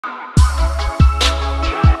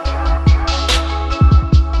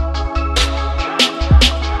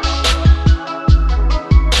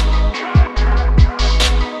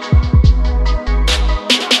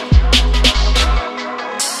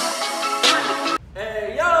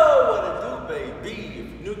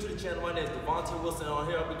my name is Devonte Wilson, and on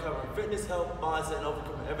here I'll be covering fitness, health, mindset, and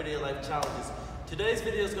overcoming everyday life challenges. Today's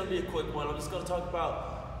video is going to be a quick one. I'm just going to talk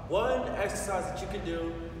about one exercise that you can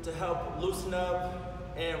do to help loosen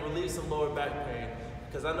up and relieve some lower back pain,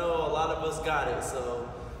 because I know a lot of us got it. So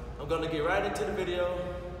I'm going to get right into the video.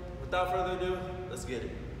 Without further ado, let's get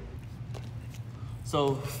it.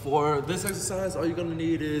 So for this exercise, all you're going to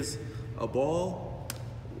need is a ball.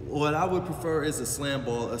 What I would prefer is a slam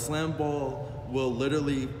ball. A slam ball will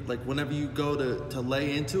literally, like whenever you go to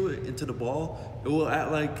lay into the ball, it will act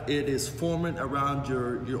like it is forming around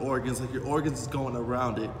your organs, like your organs is going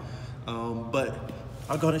around it. But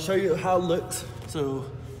I'm going to show you how it looks. So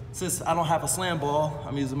since I don't have a slam ball,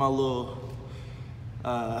 I'm using my little,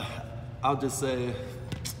 I'll just say,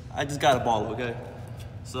 I just got a ball, okay?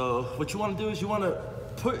 So what you want to do is you want to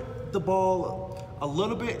put the ball a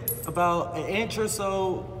little bit, about an inch or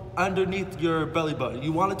so underneath your belly button.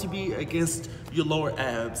 You want it to be against your lower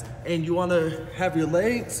abs, and you want to have your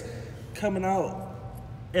legs coming out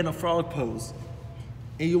in a frog pose,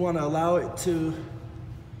 and you want to allow it to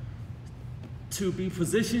be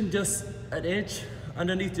positioned just an inch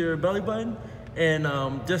underneath your belly button. And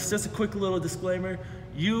just a quick little disclaimer,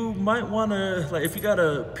 you might want to, like, if you got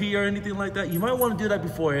a pee or anything like that, you might want to do that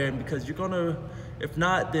beforehand, because you're gonna, if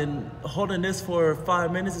not, then holding this for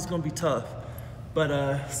 5 minutes is gonna be tough.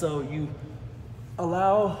 But so you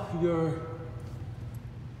allow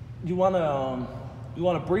you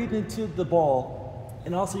wanna breathe into the ball,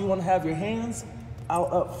 and also you wanna have your hands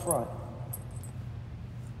out up front.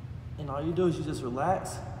 And all you do is you just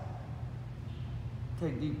relax,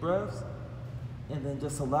 take deep breaths, and then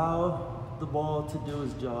just allow the ball to do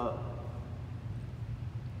its job.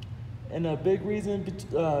 And a big reason,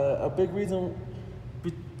 I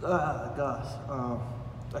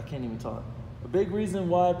can't even talk. A big reason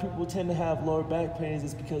why people tend to have lower back pains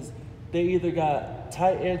is because they either got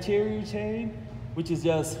tight anterior chain, which is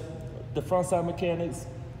just the front side mechanics,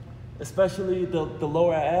 especially the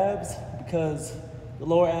lower abs, because the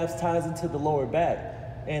lower abs ties into the lower back.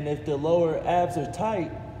 And if the lower abs are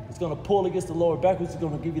tight, it's gonna pull against the lower back, which is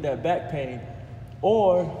gonna give you that back pain.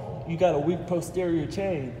 Or you got a weak posterior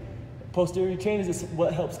chain. Posterior chain is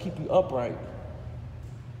what helps keep you upright.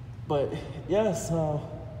 But yes, oh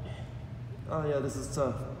yeah, this is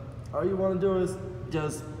tough. All you wanna do is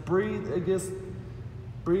just breathe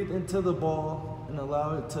into the ball and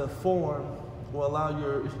allow it to form, or allow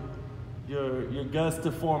your guts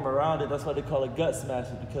to form around it. That's why they call it gut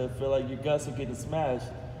smashing, because I feel like your guts are getting smashed.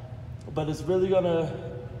 But it's really I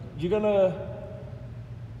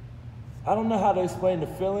don't know how to explain the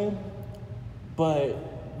feeling, but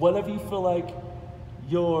whenever you feel like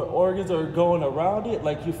your organs are going around it,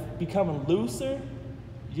 like you're becoming looser,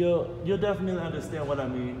 you'll definitely understand what I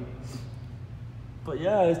mean. But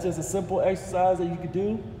yeah, it's just a simple exercise that you can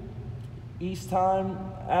do each time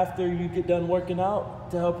after you get done working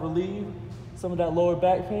out to help relieve some of that lower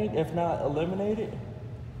back pain, if not eliminate it.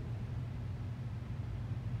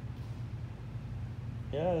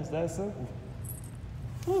 Yeah, it's that simple.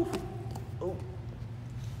 Whew. Oh.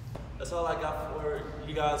 That's all I got for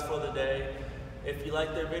you guys for the day. If you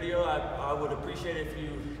liked the video, I would appreciate it if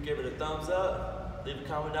you give it a thumbs up. Leave a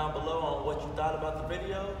comment down below on what you thought about the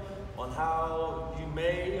video, on how you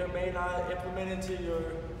may or may not implement into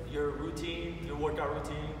your routine, your workout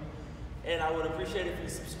routine. And I would appreciate if you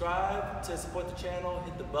subscribe to support the channel,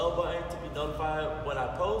 hit the bell button to be notified when I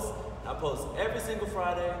post. I post every single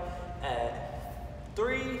Friday at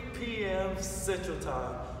 3 p.m. Central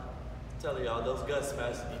Time. I'm telling y'all, those gut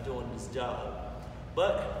smashers be doing this job.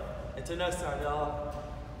 But until next time, y'all,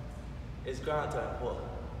 it's grind time. Well,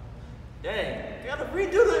 dang, I gotta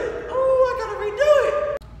redo it. Oh, I gotta redo it.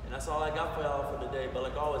 And that's all I got for y'all for today. But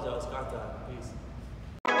like always, y'all, it's grind time. Peace.